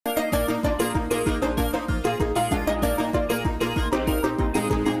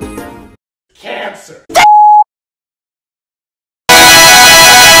answer.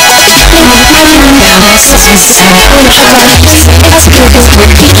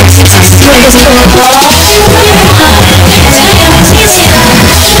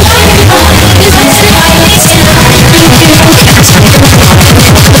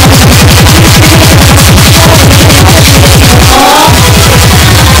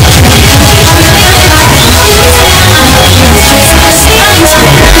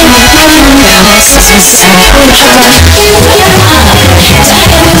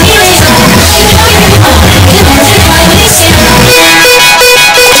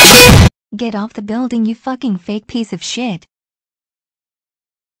 Get off the building, you fucking fake piece of shit.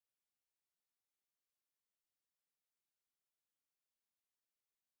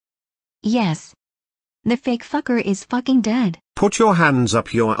 Yes. The fake fucker is fucking dead. Put your hands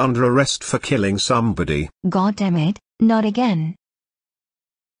up, you're under arrest for killing somebody. God damn it, not again.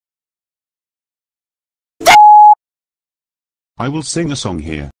 I will sing a song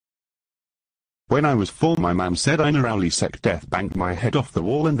here. When I was 4, my mom said I narrowly sec death, banged my head off the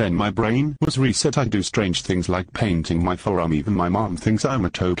wall, and then my brain was reset. I do strange things like painting my forearm. Even my mom thinks I'm a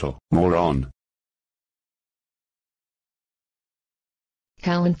total moron.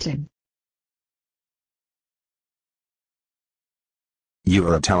 Talented. You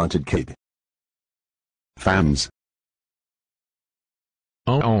are a talented kid. Fans.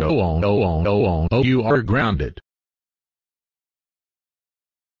 Oh, you are grounded.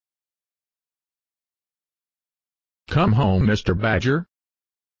 Come home, Mr. Badger.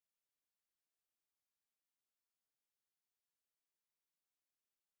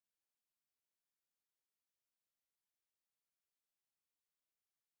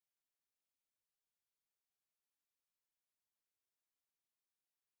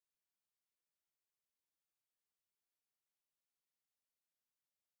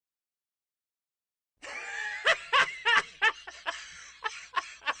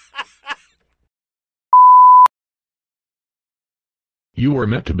 You were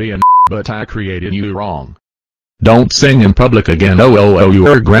meant to be an but I created you wrong. Don't sing in public again. Oh, you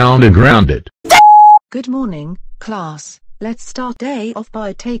are grounded. Good morning, class. Let's start day off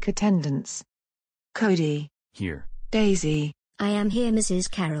by take attendance. Cody. Here. Daisy. I am here, Mrs.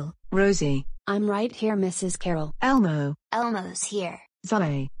 Carroll. Rosie. I'm right here, Mrs. Carroll. Elmo. Elmo's here.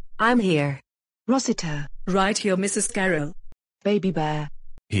 Zoe. I'm here. Rosita. Right here, Mrs. Carroll. Baby Bear.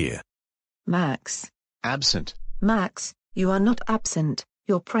 Here. Max. Absent. Max, you are not absent,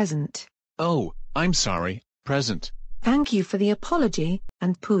 you're present. Oh, I'm sorry, present. Thank you for the apology,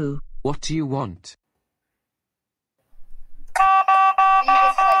 and Pooh. What do you want?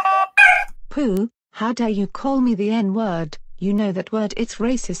 Pooh, how dare you call me the N-word? You know that word, it's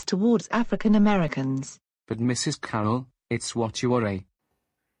racist towards African Americans. But Mrs. Carroll, it's what you are a.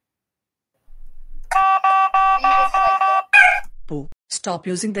 Pooh, stop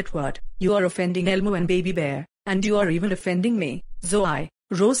using that word. You are offending Elmo and Baby Bear, and you are even offending me, Zoe,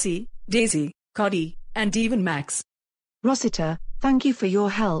 Rosie, Daisy, Cody, and even Max. Rosita, thank you for your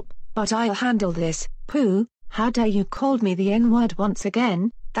help, but I'll handle this. Pooh, how dare you call me the N-word once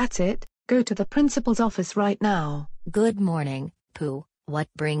again? That's it, go to the principal's office right now. Good morning, Pooh. What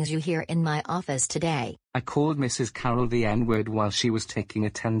brings you here in my office today? I called Mrs. Carroll the N-word while she was taking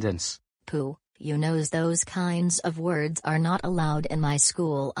attendance. Pooh, you knows those kinds of words are not allowed in my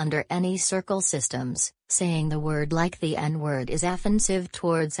school under any circle systems. Saying the word like the N-word is offensive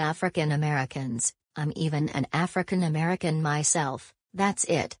towards African Americans. I'm even an African American myself. That's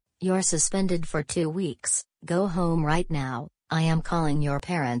it. You're suspended for 2 weeks. Go home right now. I am calling your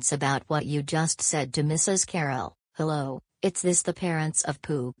parents about what you just said to Mrs. Carroll. Hello, it's this the parents of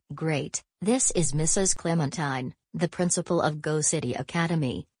Pooh. Great. This is Mrs. Clementine, the principal of Go City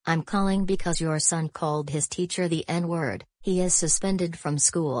Academy. I'm calling because your son called his teacher the N-word. He is suspended from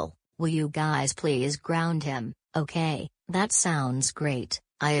school. Will you guys please ground him? Okay, that sounds great.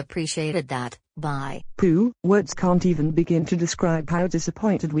 I appreciated that. Bye. Pooh, words can't even begin to describe how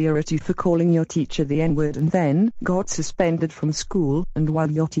disappointed we are at you for calling your teacher the N-word and then got suspended from school, and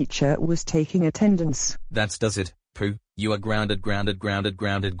while your teacher was taking attendance. That does it, Pooh. You are grounded for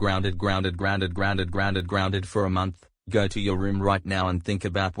a month. Go to your room right now and think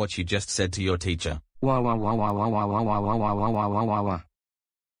about what you just said to your teacher. Wah wah wah wah wah wah wah wah wah wah wah wah wah wah.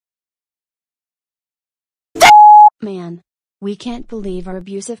 Man. We can't believe our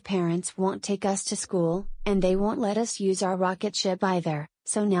abusive parents won't take us to school, and they won't let us use our rocket ship either,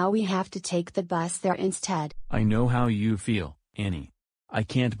 so now we have to take the bus there instead. I know how you feel, Annie. I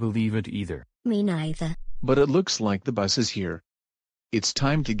can't believe it either. Me neither. But it looks like the bus is here. It's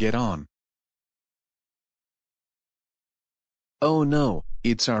time to get on. Oh no,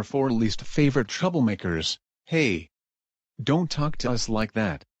 it's our four least favorite troublemakers. Hey! Don't talk to us like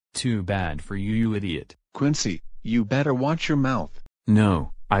that. Too bad for you, you idiot. Quincy, you better watch your mouth.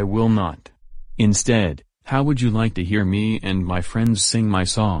 No, I will not. Instead, how would you like to hear me and my friends sing my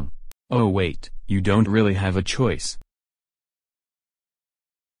song? Oh wait, you don't really have a choice.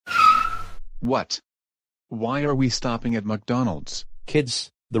 What? Why are we stopping at McDonald's?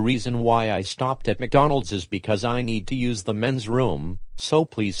 Kids, the reason why I stopped at McDonald's is because I need to use the men's room, so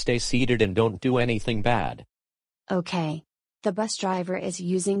please stay seated and don't do anything bad. Okay. The bus driver is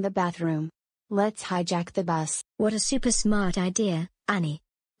using the bathroom. Let's hijack the bus. What a super smart idea, Annie.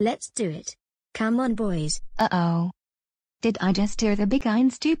 Let's do it. Come on, boys. Uh-oh. Did I just hear the big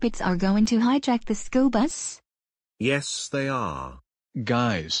iron stupids are going to hijack the school bus? Yes, they are.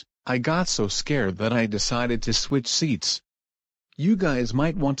 Guys, I got so scared that I decided to switch seats. You guys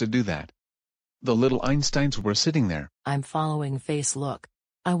might want to do that. The little Einsteins were sitting there. I'm following Face Look.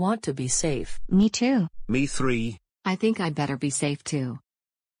 I want to be safe. Me too. Me 3. I think I'd better be safe too.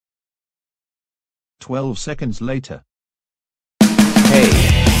 12 seconds later. Hey,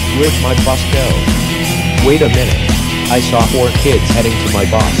 where'd my bus go? Wait a minute. I saw 4 kids heading to my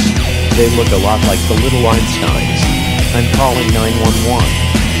bus. They look a lot like the little Einsteins. I'm calling 911.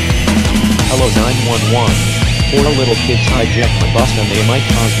 Hello 911. 4 little kids hijacked my bus and they might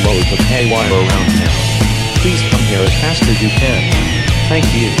cause loads of haywire around town. Please come here as fast as you can. Thank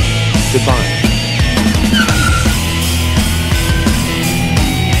you. Goodbye.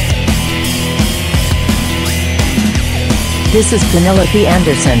 This is Penelope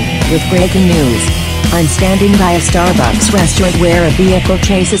Anderson, with breaking news. I'm standing by a Starbucks restaurant where a vehicle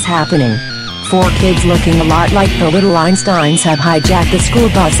chase is happening. 4 kids looking a lot like the little Einsteins have hijacked the school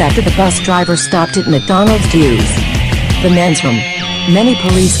bus after the bus driver stopped at McDonald's to use the men's room. Many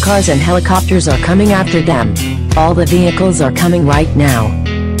police cars and helicopters are coming after them. All the vehicles are coming right now.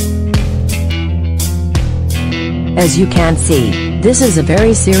 As you can see, this is a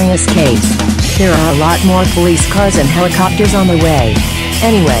very serious case. There are a lot more police cars and helicopters on the way.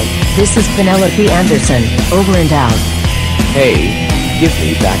 Anyway, this is Penelope Anderson, over and out. Hey, give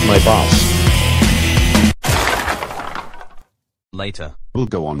me back my bus. Later. We'll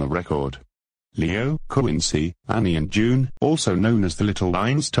go on the record. Leo, Quincy, Annie and June, also known as the Little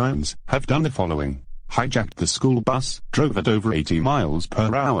Einsteins, have done the following. Hijacked the school bus, drove at over 80 miles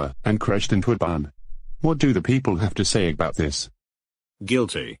per hour, and crashed into a barn. What do the people have to say about this?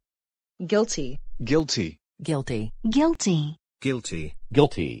 Guilty. Guilty. Guilty. Guilty. Guilty. Guilty.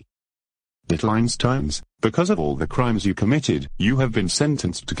 Guilty. Little Einsteins, because of all the crimes you committed, you have been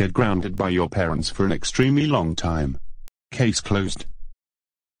sentenced to get grounded by your parents for an extremely long time. Case closed.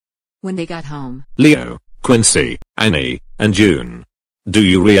 When they got home. Leo, Quincy, Annie, and June. Do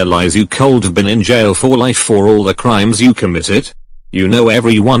you realize you could have been in jail for life for all the crimes you committed? You know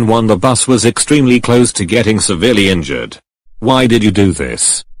everyone on the bus was extremely close to getting severely injured. Why did you do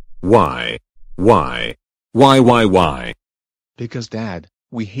this? Why? Why? Why? Because Dad,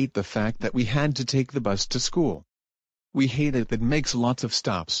 we hate the fact that we had to take the bus to school. We hate it that makes lots of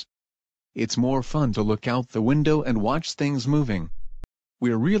stops. It's more fun to look out the window and watch things moving.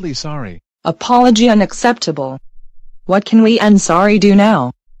 We're really sorry. Apology unacceptable. What can we and sorry do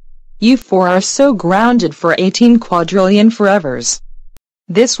now? You 4 are so grounded for 18 quadrillion forevers.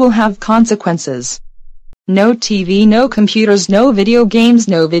 This will have consequences. No TV, no computers, no video games,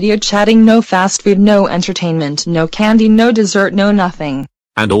 no video chatting, no fast food, no entertainment, no candy, no dessert, no nothing.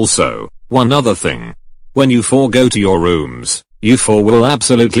 And also, one other thing. When you 4 go to your rooms, you 4 will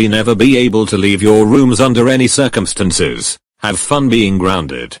absolutely never be able to leave your rooms under any circumstances. Have fun being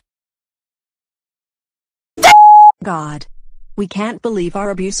grounded. God. We can't believe our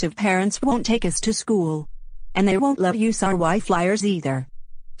abusive parents won't take us to school. And they won't let use our Wi-Flyers either.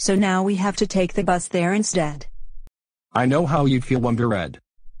 So now we have to take the bus there instead. I know how you feel, Wonder Red.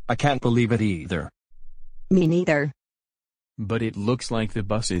 I can't believe it either. Me neither. But it looks like the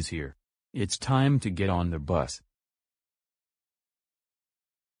bus is here. It's time to get on the bus.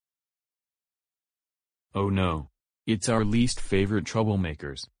 Oh no. It's our least favorite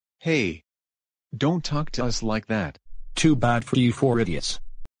troublemakers. Hey. Don't talk to us like that. Too bad for you 4 idiots.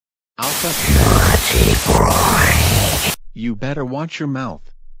 Alpha. You better watch your mouth.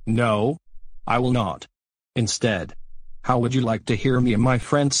 No. I will not. Instead. How would you like to hear me and my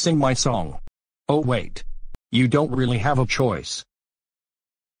friends sing my song? Oh wait. You don't really have a choice.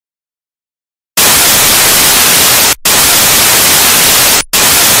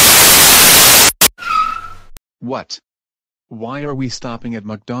 What? Why are we stopping at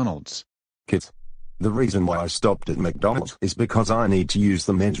McDonald's? Kids. The reason why I stopped at McDonald's is because I need to use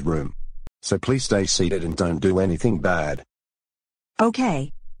the men's room. So please stay seated and don't do anything bad.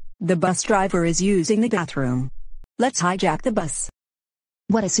 Okay. The bus driver is using the bathroom. Let's hijack the bus.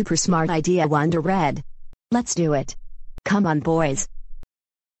 What a super smart idea, Wonder Red. Let's do it. Come on, boys.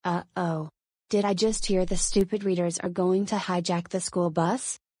 Uh-oh. Did I just hear the stupid readers are going to hijack the school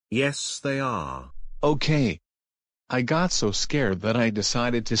bus? Yes, they are. Okay. I got so scared that I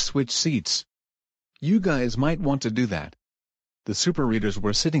decided to switch seats. You guys might want to do that. The super readers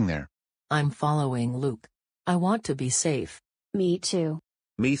were sitting there. I'm following Luke. I want to be safe. Me too.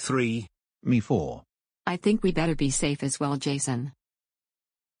 Me 3. Me 4. I think we better be safe as well, Jason.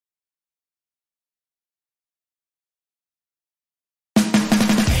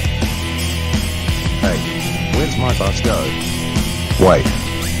 Hey, where's my bus go? Wait.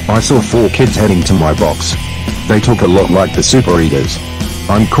 I saw 4 kids heading to my box. They talk a lot like the super readers.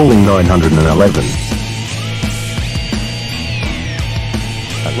 I'm calling 911.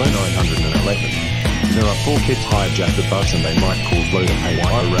 At 911. There are 4 kids hijacked the bus and they might cause load of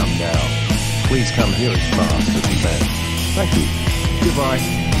haywire around now. Please come here as fast as you can. Thank you. Goodbye.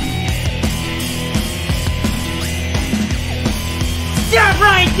 Stop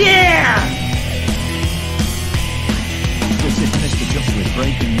right there! This is Mr. Josh with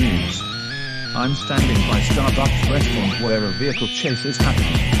breaking news. I'm standing by Starbucks restaurant where a vehicle chase is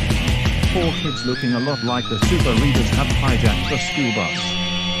happening. 4 kids looking a lot like the super readers have hijacked the school bus.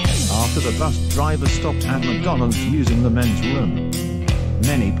 After the bus driver stopped at McDonald's using the men's room.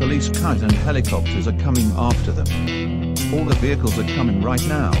 Many police cars and helicopters are coming after them. All the vehicles are coming right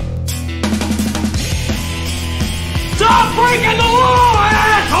now. Stop breaking the law,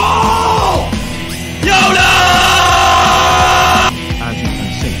 asshole! Yoda! As you can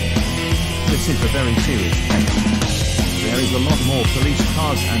see, this is a very serious case. There is a lot more police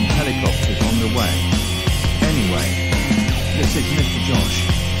cars and helicopters on the way. Anyway, this is Mr. Josh.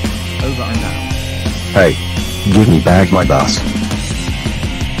 Over and out. Hey, give me back my bus.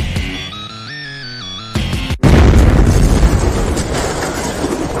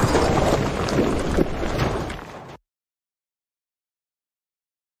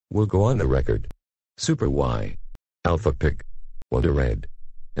 We'll go on the record. Super Y, Alpha Pig, Wonder Red,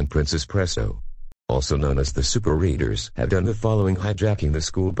 and Princess Presto, also known as the Super Readers, have done the following: hijacking the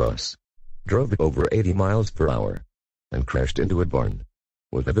school bus, drove over 80 miles per hour, and crashed into a barn.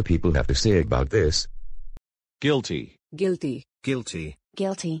 What do the people have to say about this? Guilty. Guilty. Guilty.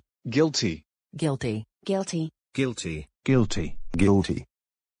 Guilty. Guilty. Guilty. Guilty. Guilty. Guilty. Guilty.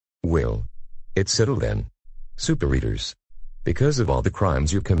 Well, it's settled then. Super Readers. Because of all the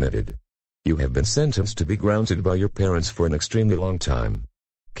crimes you committed, you have been sentenced to be grounded by your parents for an extremely long time.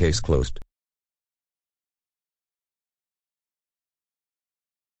 Case closed.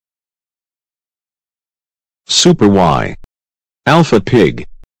 Super Y, Alpha Pig,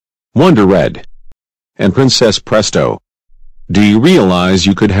 Wonder Red, and Princess Presto. Do you realize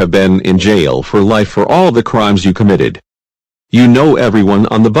you could have been in jail for life for all the crimes you committed? You know everyone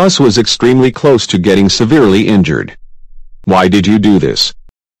on the bus was extremely close to getting severely injured. Why did you do this?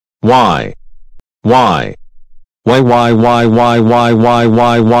 Why? Why? Why?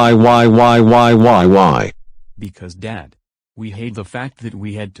 Because Dad. We hate the fact that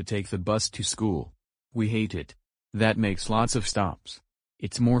we had to take the bus to school. We hate it. That makes lots of stops.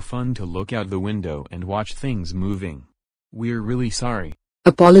 It's more fun to look out the window and watch things moving. We're really sorry.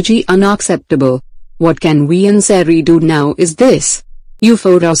 Apology unacceptable. What can we and Sari do now is this. You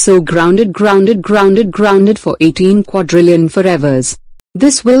four are so grounded for 18 quadrillion forevers.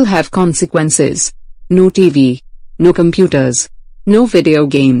 This will have consequences. No TV. No computers. No video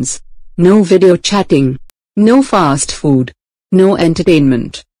games. No video chatting. No fast food. No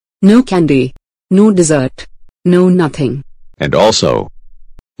entertainment. No candy. No dessert. No nothing. And also,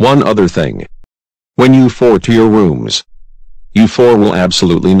 one other thing. When you four to your rooms, you four will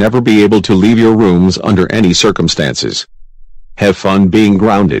absolutely never be able to leave your rooms under any circumstances. Have fun being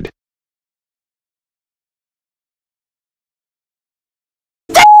grounded.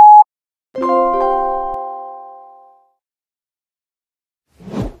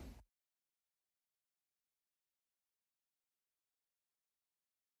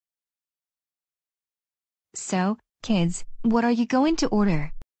 So, kids, what are you going to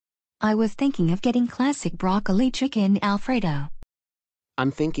order? I was thinking of getting classic broccoli chicken Alfredo.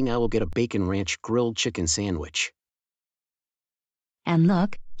 I'm thinking I will get a bacon ranch grilled chicken sandwich. And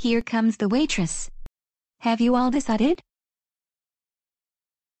look, here comes the waitress. Have you all decided?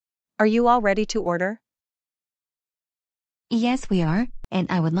 Are you all ready to order? Yes, we are,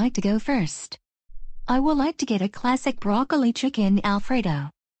 and I would like to go first. I would like to get a classic broccoli chicken Alfredo.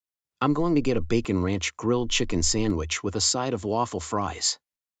 I'm going to get a bacon ranch grilled chicken sandwich with a side of waffle fries.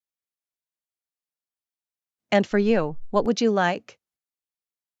 And for you, what would you like?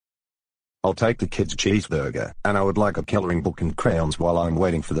 I'll take the kids' cheeseburger, and I would like a coloring book and crayons while I'm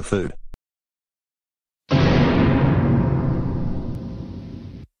waiting for the food.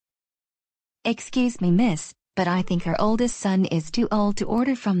 Excuse me, miss, but I think our oldest son is too old to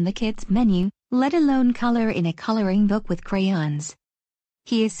order from the kids' menu, let alone color in a coloring book with crayons.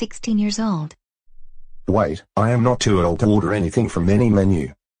 He is 16 years old. Wait, I am not too old to order anything from any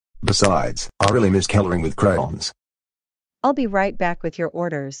menu. Besides, I really miss coloring with crayons. I'll be right back with your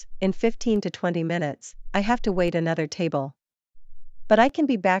orders. In 15 to 20 minutes, I have to wait another table. But I can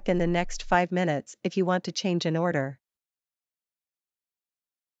be back in the next 5 minutes if you want to change an order.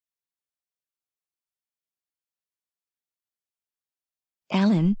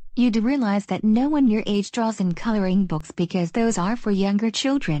 Alan, you do realize that no one your age draws in coloring books because those are for younger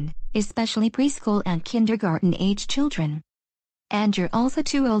children, especially preschool and kindergarten age children. And you're also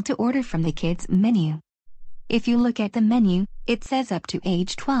too old to order from the kids' menu. If you look at the menu, it says up to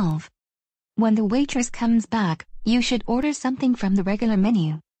age 12. When the waitress comes back, you should order something from the regular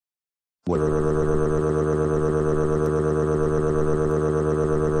menu.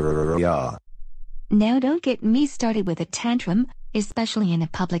 Yeah. Now don't get me started with a tantrum, especially in a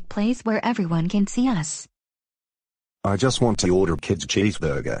public place where everyone can see us. I just want to order kids'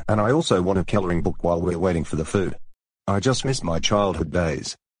 cheeseburger, and I also want a coloring book while we're waiting for the food. I just miss my childhood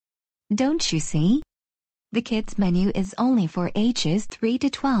days. Don't you see? The kids' menu is only for ages 3 to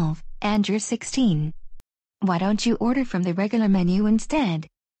 12, and you're 16. Why don't you order from the regular menu instead?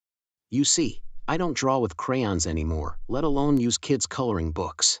 You see, I don't draw with crayons anymore, let alone use kids' coloring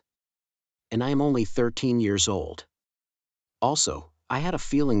books. And I am only 13 years old. Also, I had a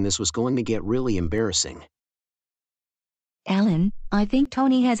feeling this was going to get really embarrassing. Alan, I think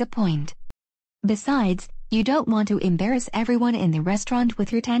Tony has a point. Besides, you don't want to embarrass everyone in the restaurant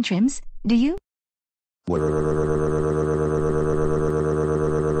with your tantrums, do you?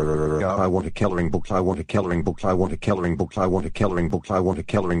 I want a coloring book, I want a coloring book, I want a coloring book, I want a coloring book, I want a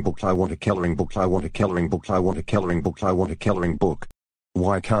coloring book, I want a coloring book, I want a coloring book, I want a coloring book, I want a coloring book.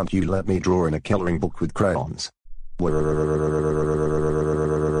 Why can't you let me draw in a coloring book with crayons?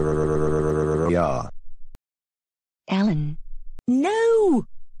 Yeah. Alan. No!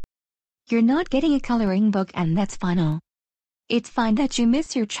 You're not getting a coloring book and that's final. It's fine that you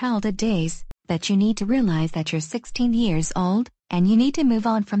miss your childhood days, but you need to realize that you're 16 years old, and you need to move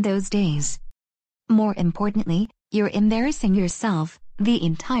on from those days. More importantly, you're embarrassing yourself, the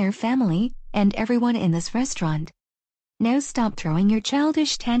entire family, and everyone in this restaurant. Now stop throwing your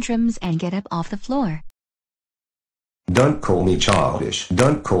childish tantrums and get up off the floor. Don't call me childish,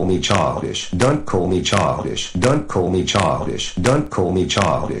 don't call me childish, don't call me childish, don't call me childish, don't call me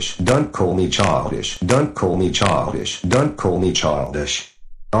childish, don't call me childish, don't call me childish, don't call me childish.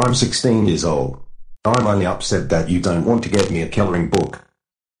 I'm 16 years old. I'm only upset that you don't want to get me a coloring book.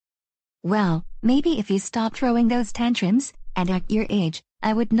 Well, maybe if you stop throwing those tantrums, and at your age,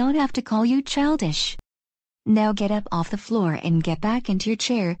 I would not have to call you childish. Now get up off the floor and get back into your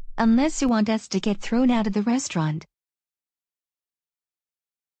chair, unless you want us to get thrown out of the restaurant.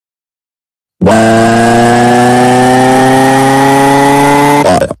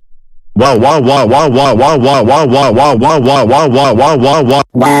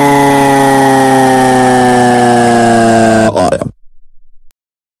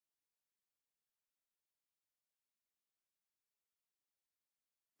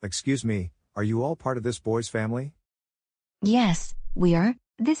 Excuse me, are you all part of this boy's family? Yes, we are.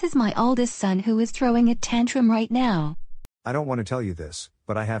 This is my oldest son who is throwing a tantrum right now. I don't want to tell you this,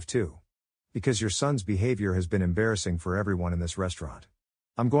 but I have to. Because your son's behavior has been embarrassing for everyone in this restaurant.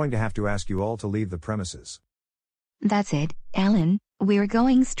 I'm going to have to ask you all to leave the premises. That's it, Alan. We're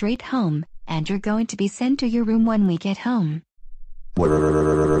going straight home, and you're going to be sent to your room when we get home.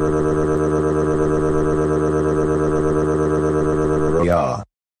 Yeah.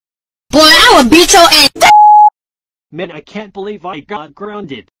 Boy, I will beat your ass! Man, I can't believe I got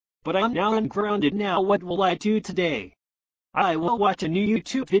grounded. But I'm now ungrounded now. What will I do today? I will watch a new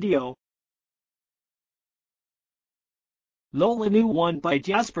YouTube video. Lola new one by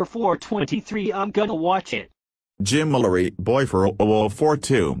Jasper423. I'm gonna watch it. Jim Mullery, boy for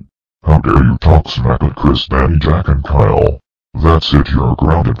 0042. How dare you talk smack at Chris, Danny, Jack, and Kyle. That's it, you're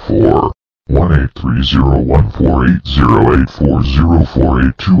grounded for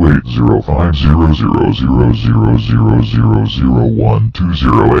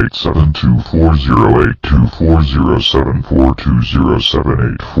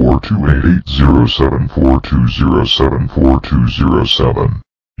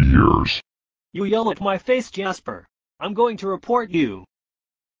years. You yell at my face, Jasper. I'm going to report you.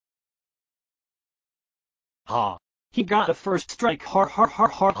 Ha. He got a first strike, ha ha ha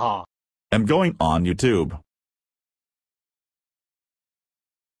ha ha. I'm going on YouTube.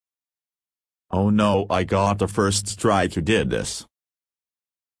 Oh no, I got the first strike. You did this.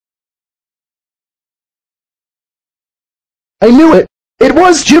 I knew it! It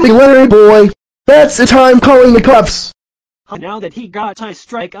was Jimmy Larry boy! That's it, I'm calling the cops! Now that he got my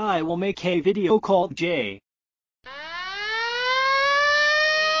strike, I will make a video called Jay.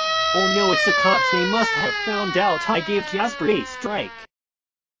 Oh no, it's the cops. They must have found out I gave Jasper a strike.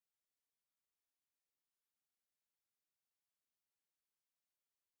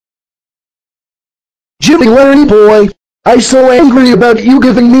 Jimmy Larry boy! I'm so angry about you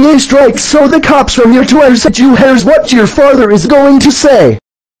giving me a strike, so the cops are here to arrest you. Here's what your father is going to say.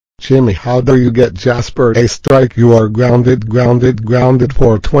 Jimmy, how do you get Jasper a strike? You are grounded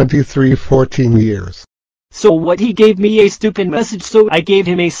for 14 years. So what? He gave me a stupid message, so I gave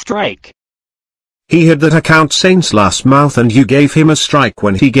him a strike. He had that account Saint's last mouth and you gave him a strike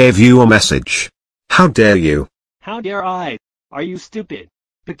when he gave you a message. How dare you? How dare I? Are you stupid?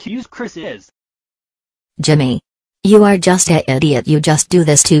 Because Chris is. Jimmy. You are just a idiot. You just do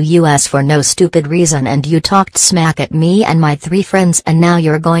this to us for no stupid reason, and you talked smack at me and my 3 friends, and now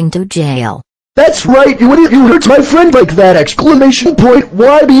you're going to jail. That's right, you idiot, you hurt my friend like that! Exclamation point,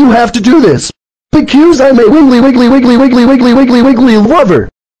 why do you have to do this? Because I'm a wiggly lover!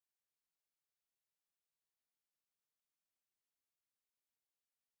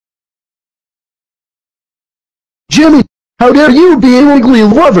 Jimmy, how dare you be a wiggly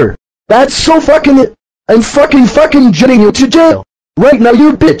lover? That's so fucking it! I'm fucking jetting you to jail! Right now,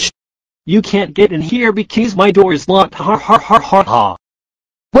 you bitch! You can't get in here because my door is locked, ha ha ha ha ha.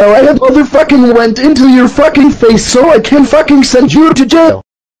 Well, I have motherfucking went into your fucking face so I can fucking send you to jail!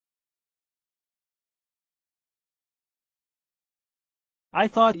 I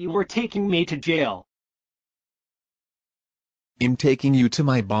thought you were taking me to jail. I'm taking you to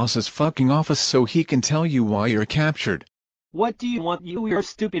my boss's fucking office so he can tell you why you're captured. What do you want, you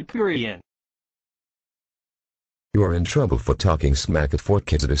stupid Purian? You are in trouble for talking smack at 4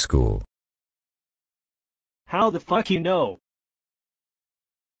 kids at a school. How the fuck you know?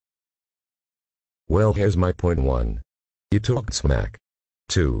 Well, here's my point 1. You talked smack.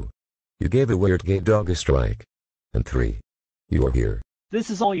 2. You gave a weird gay dog a strike. And 3. You are here. This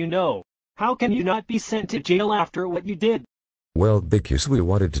is all you know. How can you not be sent to jail after what you did? Well, because we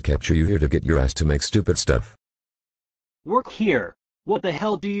wanted to capture you here to get your ass to make stupid stuff. Work here? What the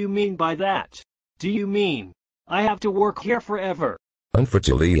hell do you mean by that? Do you mean I have to work here forever?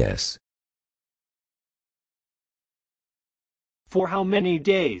 Unfortunately, yes. For how many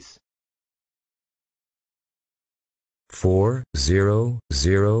days?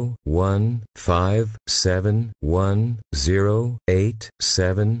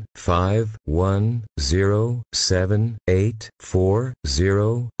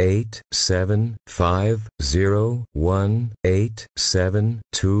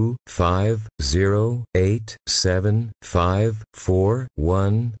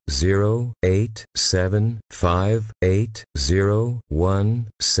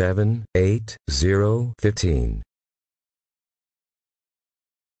 15.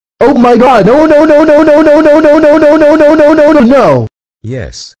 Oh my god, no!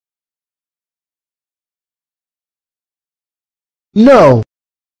 Yes. No.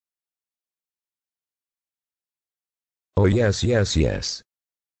 Oh yes.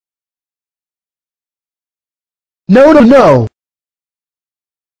 No.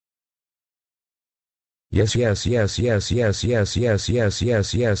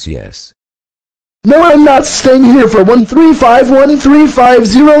 Yes. No, I'm not staying here for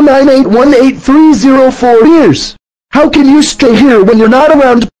 135,135,098,18304 years. How can you stay here when you're not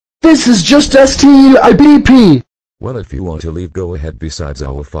around? This is just STIBP. Well, if you want to leave, go ahead. Besides, I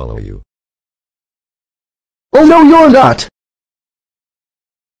will follow you. Oh no, you're not.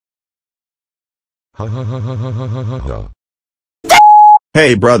 Ha.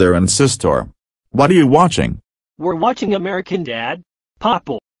 Hey brother and sister. What are you watching? We're watching American Dad.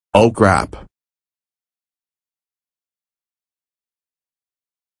 Popple. Oh crap.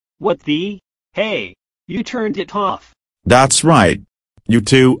 What the? Hey, you turned it off. That's right. You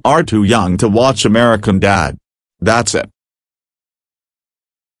two are too young to watch American Dad. That's it.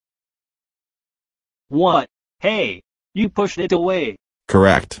 What? Hey, you pushed it away.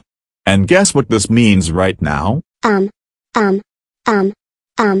 Correct. And guess what this means right now?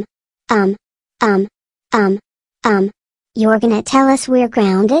 You're gonna tell us we're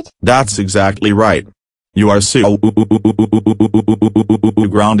grounded? That's exactly right. You are so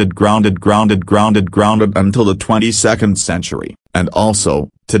grounded until the 22nd century. And also,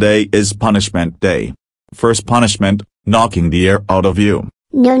 today is punishment day. First punishment, knocking the air out of you.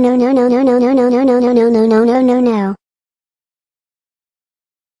 No no no no no no no no no no no no no no no no no.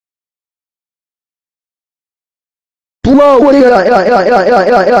 Blow.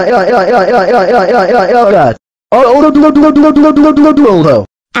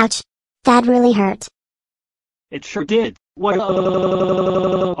 Ouch. That really hurt. It sure did. What?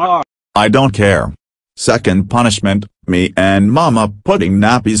 I don't care. Second punishment, me and Mama putting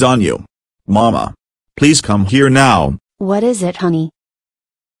nappies on you. Mama, please come here now. What is it, honey?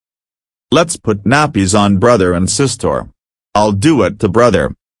 Let's put nappies on brother and sister. I'll do it to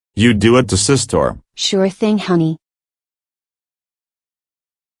brother. You do it to sister. Sure thing, honey.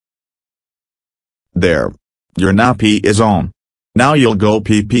 There. Your nappy is on. Now you'll go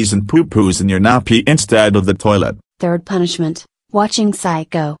pee-pees and poo-poos in your nappy instead of the toilet. Third punishment, watching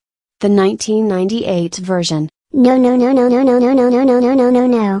Psycho. The 1998 version. No no no no no no no no no no no no no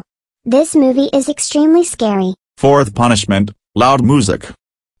no. This movie is extremely scary. Fourth punishment, loud music.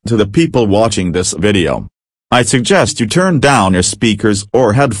 To the people watching this video, I suggest you turn down your speakers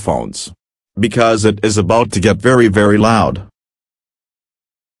or headphones. Because it is about to get very very loud.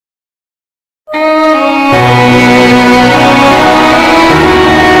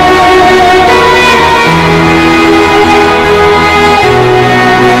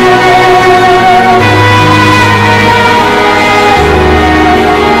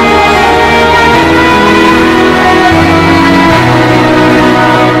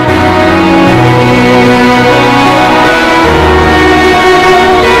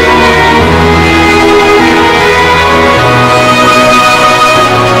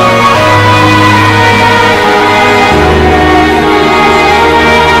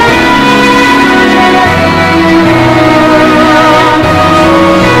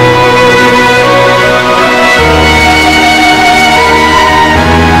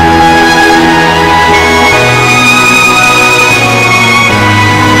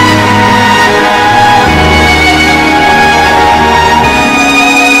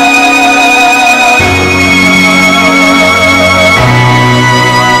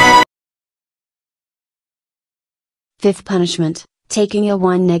 Fifth punishment, taking a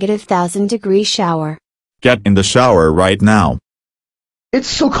 1-1000-degree shower. Get in the shower right now. It's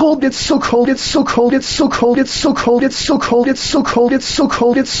so cold, it's so cold, it's so cold, it's so cold, it's so cold, it's so cold, it's so cold, it's so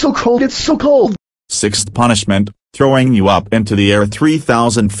cold, it's so cold, it's so cold. Sixth punishment, throwing you up into the air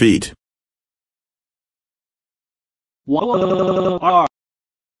 3,000 feet. Whoa.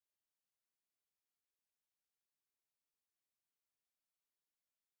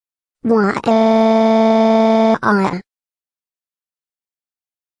 What?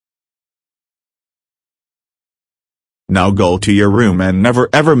 Now go to your room and never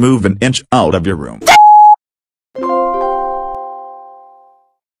ever move an inch out of your room.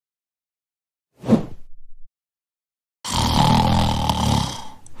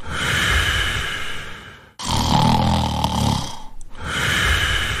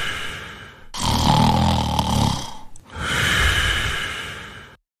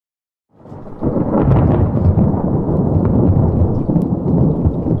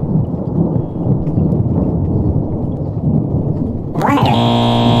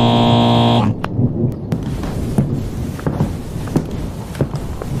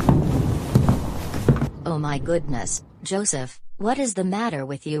 Oh my goodness, Joseph, what is the matter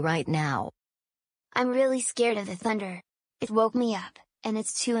with you right now? I'm really scared of the thunder. It woke me up, and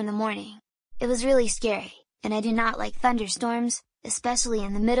it's 2 in the morning. It was really scary, and I do not like thunderstorms, especially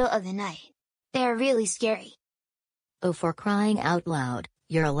in the middle of the night. They are really scary. Oh, for crying out loud,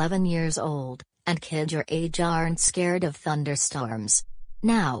 you're 11 years old, and kids your age aren't scared of thunderstorms.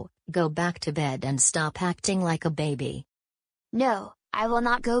 Now, go back to bed and stop acting like a baby. No, I will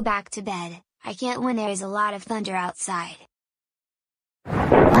not go back to bed. I can't when there is a lot of thunder outside.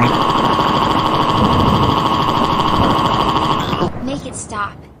 Make it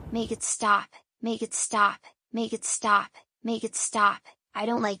stop, make it stop, make it stop, make it stop, make it stop. I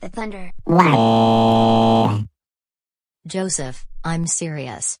don't like the thunder. Joseph, I'm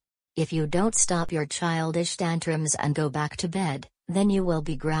serious. If you don't stop your childish tantrums and go back to bed, then you will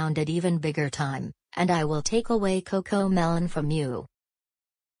be grounded even bigger time, and I will take away Coco Melon from you.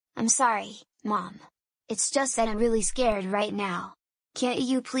 I'm sorry, Mom. It's just that I'm really scared right now. Can't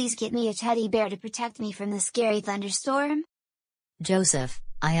you please get me a teddy bear to protect me from the scary thunderstorm? Joseph,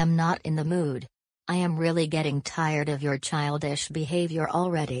 I am not in the mood. I am really getting tired of your childish behavior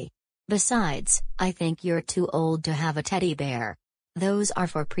already. Besides, I think you're too old to have a teddy bear. Those are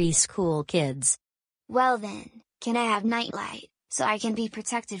for preschool kids. Well then, can I have nightlight, so I can be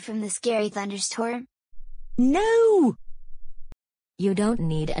protected from the scary thunderstorm? No! You don't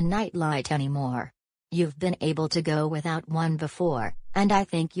need a nightlight anymore. You've been able to go without one before, and I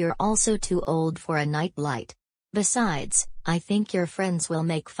think you're also too old for a night light. Besides, I think your friends will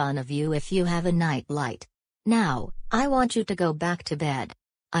make fun of you if you have a night light. Now, I want you to go back to bed.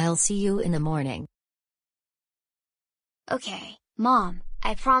 I'll see you in the morning. Okay, Mom,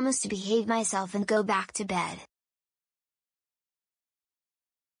 I promise to behave myself and go back to bed.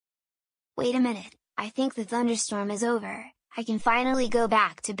 Wait a minute, I think the thunderstorm is over. I can finally go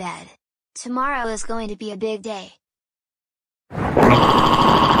back to bed. Tomorrow is going to be a big day.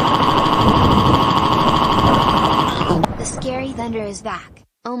 The scary thunder is back.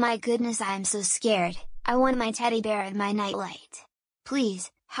 Oh my goodness, I am so scared. I want my teddy bear and my nightlight.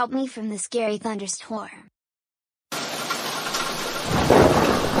 Please, help me from the scary thunderstorm.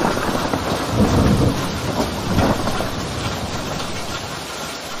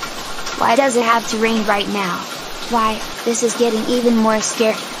 Why does it have to rain right now? Why, this is getting even more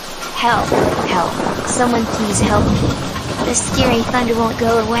scary. Help, help, someone please help me. This scary thunder won't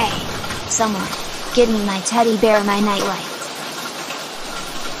go away. Someone, give me my teddy bear and my nightlight.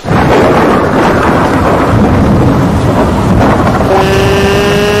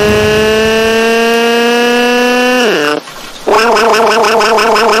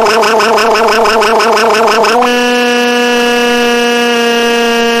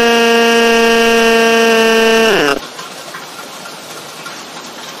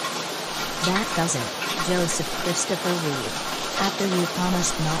 Joseph Christopher Reed. After you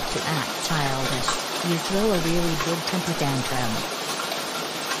promised not to act childish, you throw a really big temper tantrum.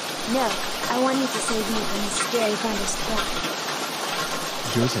 No, I want you to save me from this scary thunderstorm.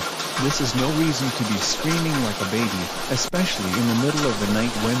 Joseph, this is no reason to be screaming like a baby, especially in the middle of the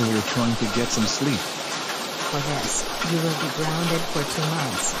night when we're trying to get some sleep. For this, you will be grounded for 2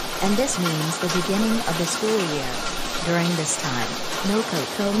 months, and this means the beginning of the school year. During this time, no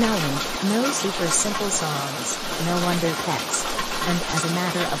Coco Melon, no super simple songs, no Wonder Pets. And as a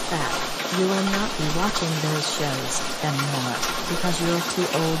matter of fact, you will not be watching those shows anymore, because you're too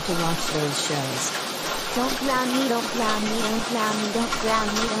old to watch those shows. Don't ground me, don't ground me, don't ground me, don't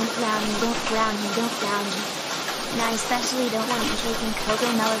ground me, don't ground me, don't ground me, don't ground me. And I especially don't want you taking Coco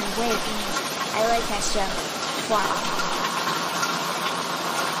Melon away from me. I like that show. Wow.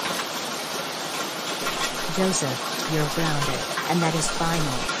 Joseph, you're grounded, and that is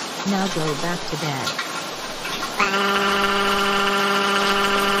final. Now go back to bed.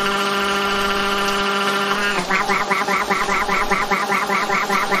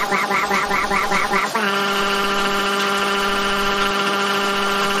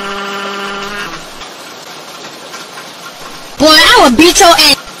 Boy, I will beat your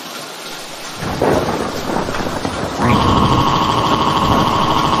ass.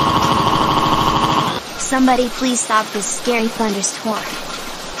 Somebody please stop this scary thunderstorm.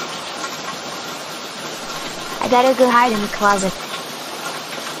 I better go hide in the closet.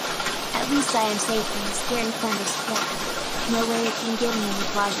 At least I am safe from the scary thunderstorm. No way it can get me in the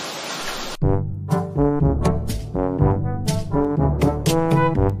closet.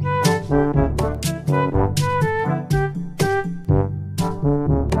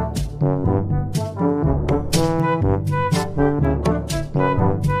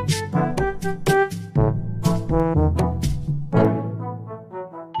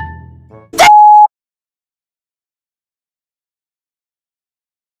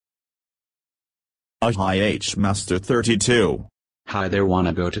 Hi H Master 32. Hi there,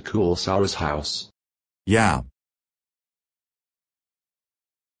 wanna go to Cool Sour's house? Yeah.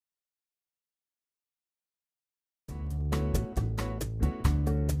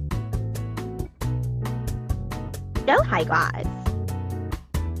 Oh hi guys.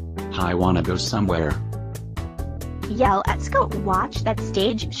 Hi, wanna go somewhere? Yo, let's go watch that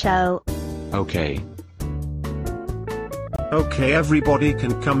stage show. Okay. Okay, everybody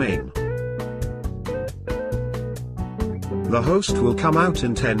can come in. The host will come out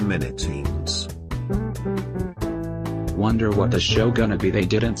in 10 minutes. Wonder what the show gonna be they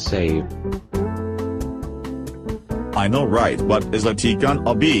didn't say. I know, right? What is a tea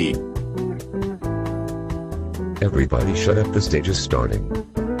gonna be? Everybody shut up, the stage is starting.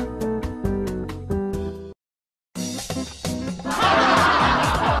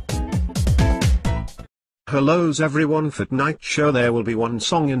 Hello's everyone, for tonight's show there will be one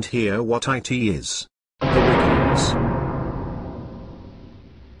song and hear what it is. The Wiggles.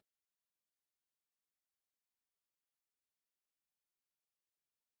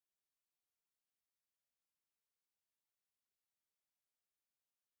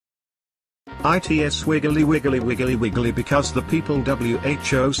 ITS wiggly wiggly wiggly wiggly because the people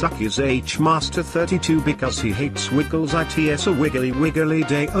WHO suck is H Master 32 because he hates wiggles. ITS a wiggly wiggly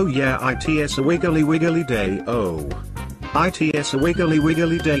day, oh yeah, ITS a wiggly wiggly day, oh. ITS a wiggly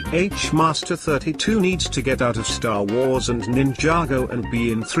wiggly day. H Master 32 needs to get out of Star Wars and Ninjago and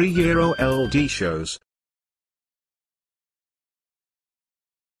be in 3-year OLD shows.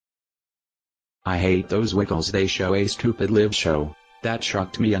 I hate those wiggles, they show a stupid live show. That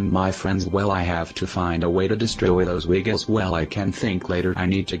shocked me and my friends. Well, I have to find a way to destroy those wiggles. Well, I can think later. I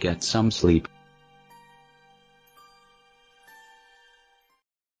need to get some sleep.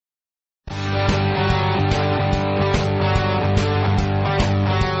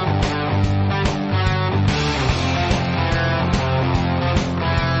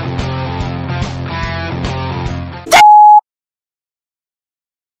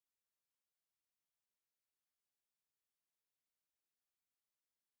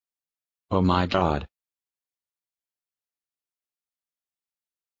 Oh my god.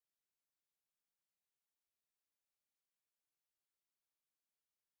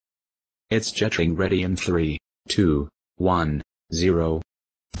 It's jetting ready in 3, 2, 1, 0.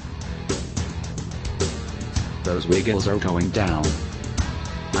 Those wiggles are going down.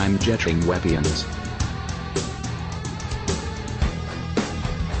 I'm jetting weapons.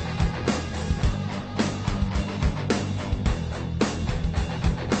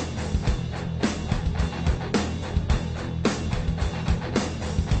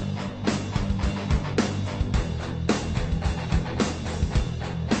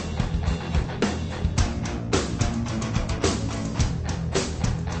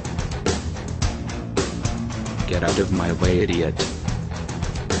 Get out of my way, idiot.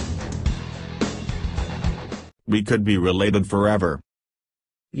 We could be related forever.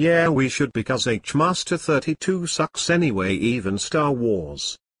 Yeah, we should because H Master 32 sucks anyway, even Star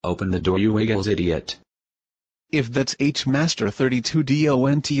Wars. Open the door, you wiggles, idiot. If that's H Master 32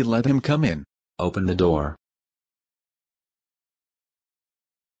 DONT, let him come in. Open the door.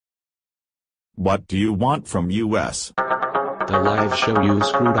 What do you want from US? The live show you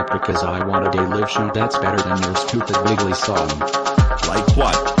screwed up because I wanted a live show that's better than your stupid wiggly song. Like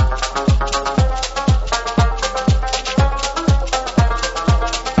what?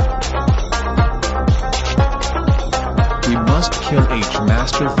 We must kill H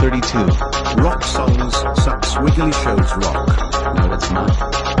Master 32. Rock songs sucks, wiggly shows rock. No, it's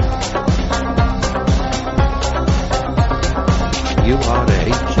not. You are a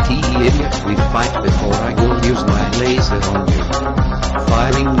HT idiot. We fight before I will use my laser on you.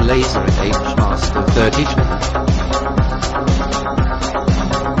 Firing laser at H Master 32.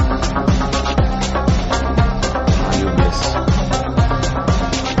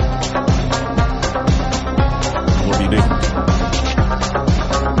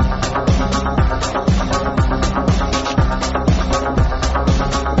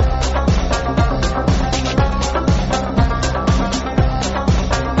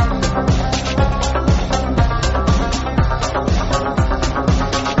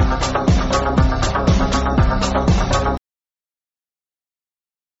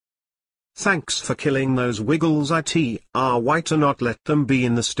 Thanks for killing those wiggles. It are white to not let them be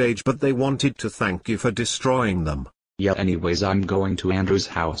in the stage, but they wanted to thank you for destroying them. Yeah, anyways, I'm going to Andrew's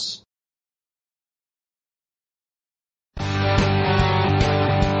house.